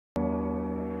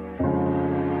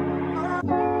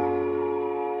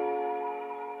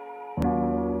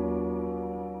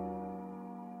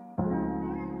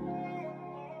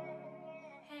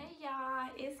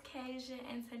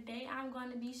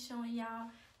going to be showing y'all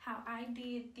how I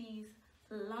did these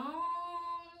long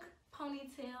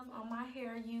ponytails on my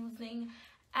hair using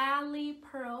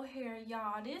Alipearl hair,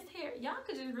 y'all. This hair, y'all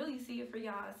could just really see it for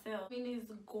yourself. I mean,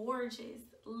 it's gorgeous,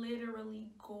 literally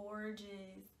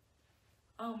gorgeous.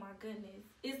 Oh my goodness,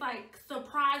 it's like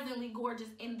surprisingly gorgeous.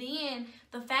 And then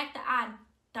the fact that I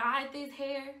dyed this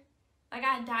hair, like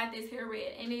I dyed this hair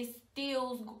red, and it's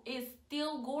still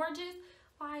gorgeous.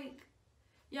 Like,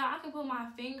 y'all, I can put my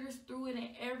fingers through it and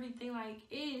everything. Like,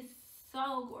 it is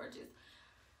so gorgeous.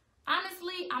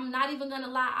 Honestly, I'm not even gonna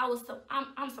lie.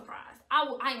 I'm surprised.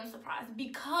 I am surprised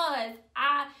because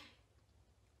I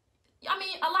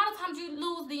mean, a lot of times you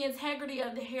lose the integrity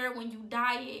of the hair when you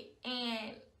dye it,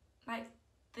 and like,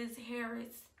 this hair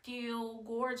is still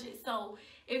gorgeous. So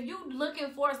if you're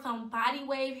looking for some body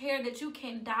wave hair that you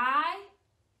can dye,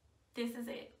 this is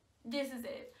it. This is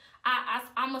it.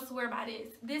 I'm gonna swear by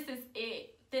this. This is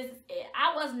it. This is it.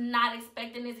 I was not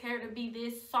expecting this hair to be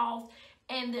this soft,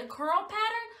 and the curl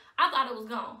pattern, I thought it was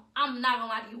gone. I'm not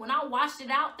gonna lie to you. When I washed it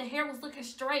out, the hair was looking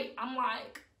straight. I'm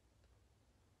like,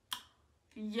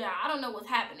 yeah, I don't know what's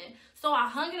happening. So I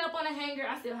hung it up on a hanger.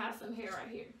 I still have some hair right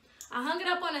here. I hung it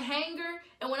up on a hanger,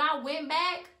 and when I went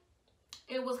back,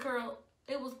 it was curled.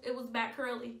 It was back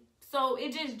curly. So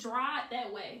it just dried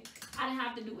that way. I didn't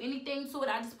have to do anything to it.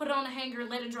 I just put it on a hanger and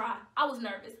let it dry. I was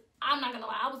nervous. I'm not gonna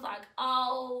lie. I was like,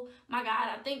 oh my God,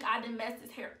 I think I done messed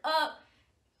this hair up.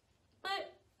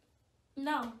 But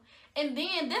no. And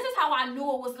then this is how I knew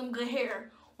it was some good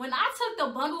hair. When I took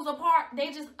the bundles apart,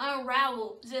 they just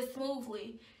unraveled just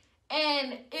smoothly.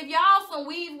 And if y'all some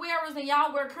weave wearers and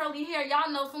y'all wear curly hair,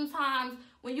 y'all know sometimes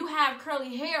when you have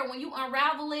curly hair, when you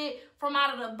unravel it from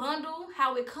out of the bundle,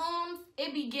 how it comes,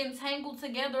 it be getting tangled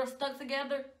together or stuck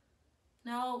together.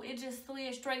 No, it just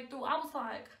slid straight through. I was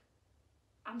like,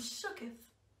 I'm shooketh.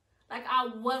 Like, I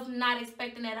was not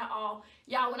expecting that at all.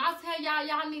 Y'all, when I tell y'all,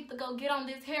 y'all need to go get on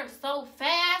this hair so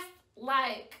fast,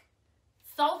 like,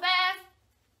 so fast,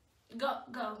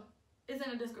 go. It's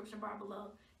in the description bar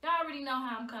below. Y'all already know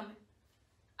how I'm coming.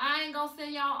 I ain't gonna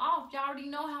send y'all off. Y'all already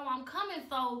know how I'm coming.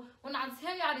 So when I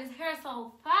tell y'all this hair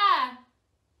so fine,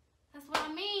 that's what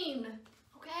I mean.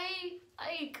 Okay?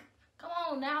 Like, come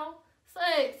on now.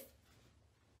 Sis.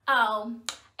 Oh,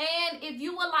 and if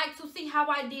you would like to see how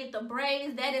I did the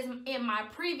braids, that is in my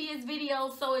previous video.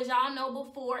 So as y'all know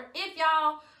before, if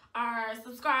y'all are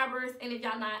subscribers, and if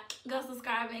y'all not, go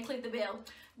subscribe and click the bell.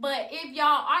 But if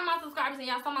y'all are my subscribers and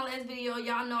y'all saw my last video,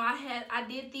 y'all know I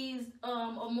did these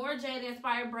more Jade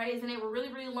inspired braids, and they were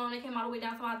really, really long. They came all the way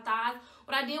down to my thighs.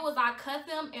 What I did was I cut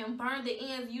them and burned the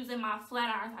ends using my flat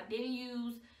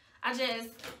irons. I just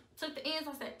took the ends,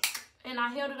 and I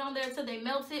held it on there until they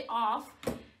melted off.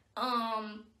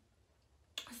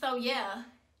 So yeah,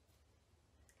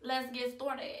 let's get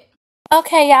started.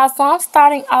 Okay, y'all, so I'm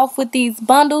starting off with these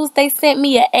bundles. They sent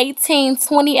me an 18,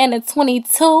 20, and a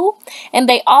 22. And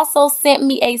they also sent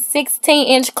me a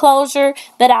 16-inch closure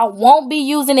that I won't be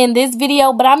using in this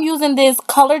video. But I'm using this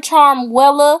Color Charm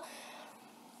Wella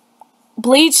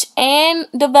bleach and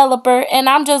developer. And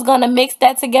I'm just going to mix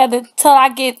that together till I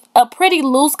get a pretty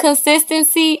loose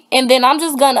consistency. And then I'm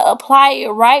just going to apply it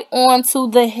right onto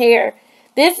the hair.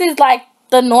 This is like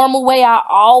the normal way I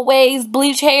always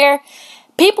bleach hair.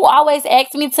 People always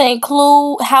ask me to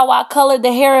include how I color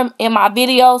the hair in my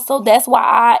videos, so that's why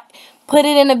I put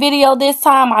it in the video this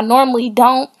time. I normally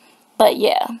don't, but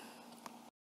yeah.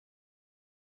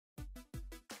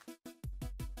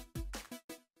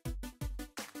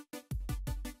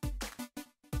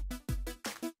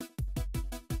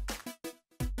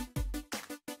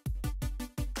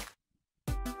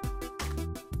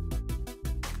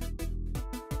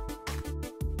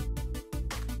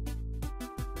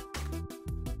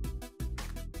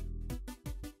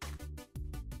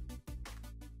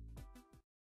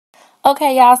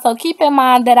 Okay, y'all, so keep in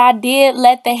mind that I did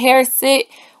let the hair sit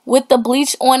with the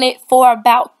bleach on it for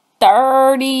about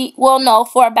 40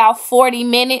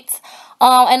 minutes.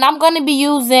 And I'm going to be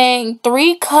using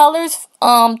 3 colors,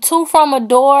 2 from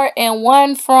Adore and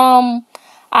 1 from,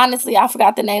 honestly, I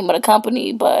forgot the name of the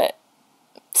company, but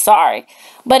sorry.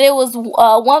 But it was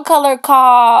 1 color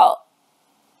called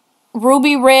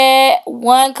Ruby Red,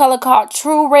 1 color called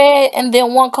True Red, and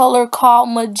then 1 color called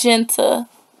Magenta.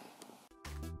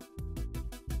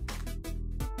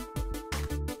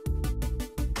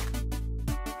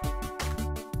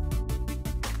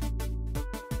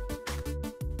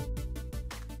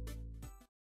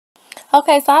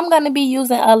 Okay, so I'm going to be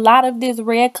using a lot of this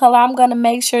red color. I'm going to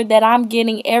make sure that I'm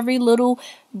getting every little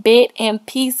bit and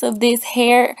piece of this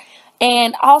hair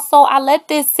And also, I let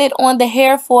this sit on the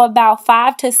hair for about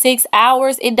 5 to 6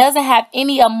 hours. It doesn't have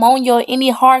any ammonia or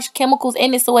any harsh chemicals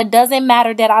in it, so it doesn't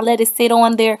matter that I let it sit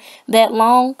on there that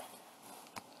long.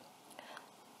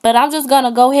 But I'm just going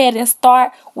to go ahead and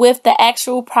start with the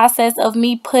actual process of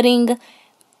me putting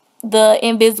the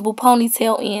invisible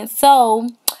ponytail in. So,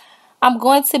 I'm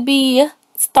going to be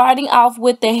starting off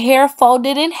with the hair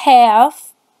folded in half.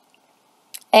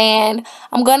 And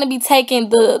I'm going to be taking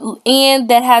the end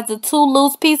that has the 2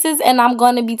 loose pieces, and I'm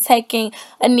going to be taking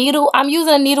a needle. I'm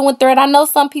using a needle and thread. I know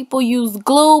some people use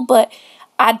glue, but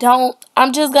I don't.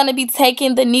 I'm just going to be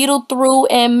taking the needle through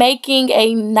and making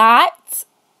a knot.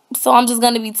 So I'm just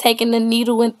going to be taking the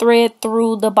needle and thread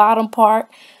through the bottom part.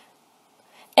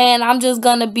 And I'm just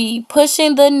going to be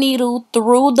pushing the needle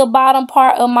through the bottom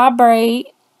part of my braid.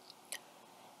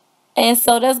 And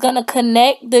so that's going to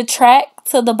connect the track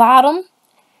to the bottom.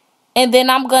 And then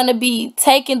I'm going to be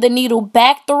taking the needle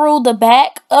back through the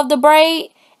back of the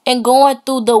braid and going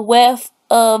through the weft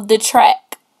of the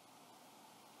track.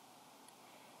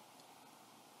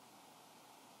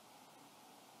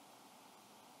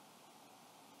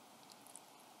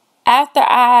 After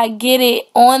I get it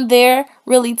on there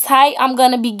really tight, I'm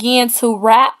going to begin to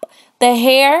wrap the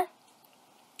hair.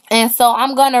 And so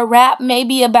I'm going to wrap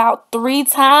maybe about 3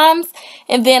 times,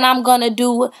 and then I'm going to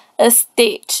do a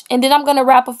stitch. And then I'm going to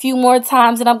wrap a few more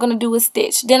times, and I'm going to do a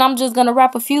stitch. Then I'm just going to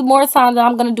wrap a few more times, and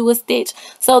I'm going to do a stitch.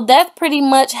 So that's pretty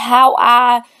much how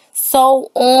I sew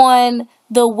on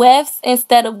the wefts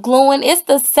instead of gluing. It's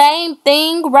the same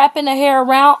thing, wrapping the hair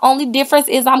around. Only difference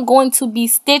is I'm going to be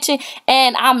stitching,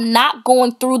 and I'm not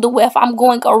going through the weft. I'm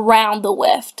going around the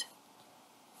weft.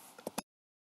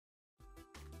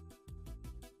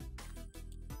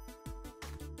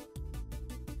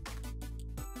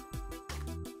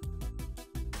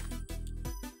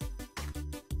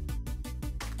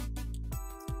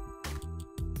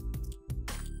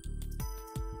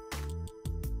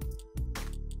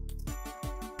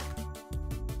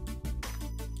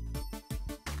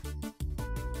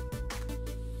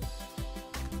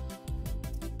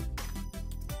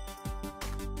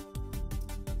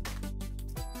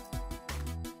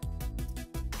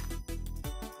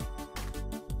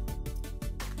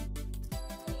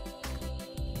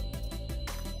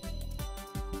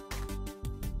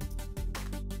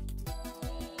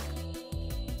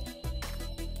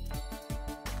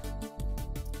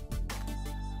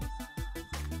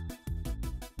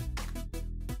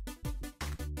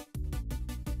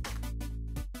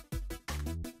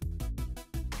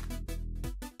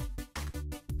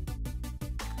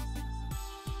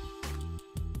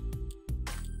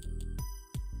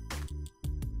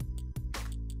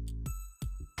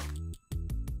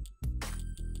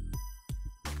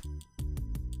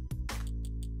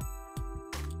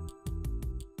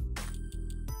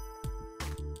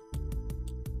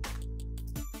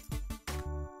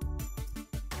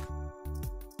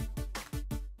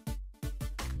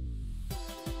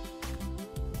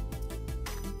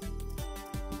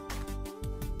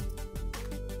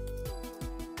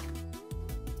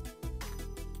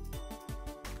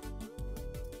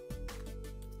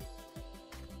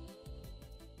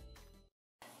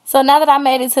 So now that I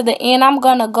made it to the end, I'm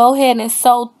going to go ahead and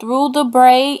sew through the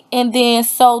braid and then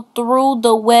sew through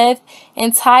the weft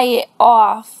and tie it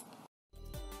off.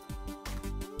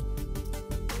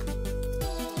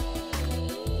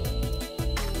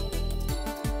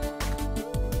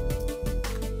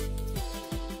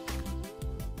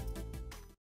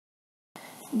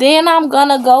 Then I'm going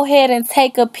to go ahead and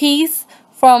take a piece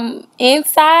from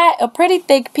inside, a pretty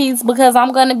thick piece, because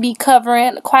I'm going to be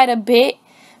covering quite a bit.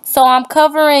 So I'm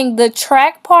covering the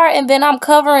track part, and then I'm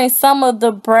covering some of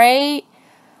the braid.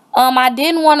 I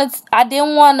didn't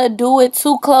want to do it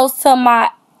too close to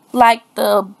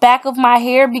the back of my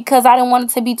hair, because I didn't want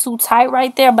it to be too tight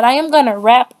right there. But I am going to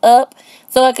wrap up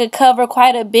so it could cover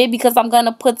quite a bit, because I'm going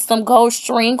to put some gold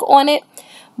string on it.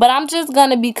 But I'm just going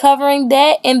to be covering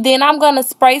that, and then I'm going to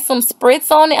spray some spritz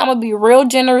on it. I'm going to be real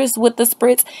generous with the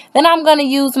spritz. Then I'm going to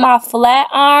use my flat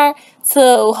iron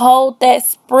to hold that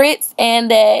spritz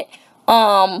and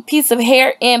that piece of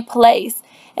hair in place.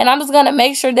 And I'm just going to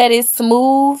make sure that it's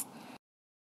smooth.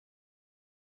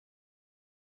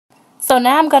 So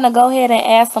now I'm going to go ahead and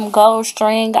add some gold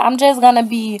string. I'm just going to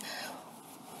be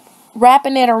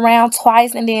wrapping it around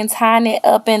twice and then tying it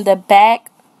up in the back.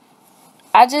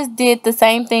 I just did the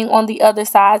same thing on the other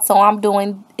side, so I'm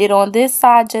doing it on this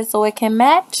side just so it can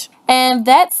match. And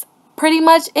that's pretty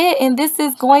much it, and this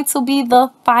is going to be the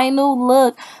final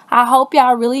look. I hope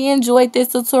y'all really enjoyed this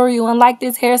tutorial and like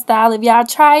this hairstyle. If y'all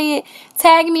try it,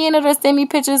 tag me in it or send me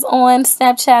pictures on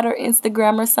Snapchat or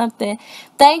Instagram or something.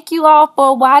 Thank you all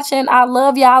for watching. I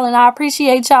love y'all and I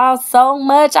appreciate y'all so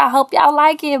much. I hope y'all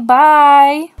like it.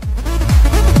 Bye.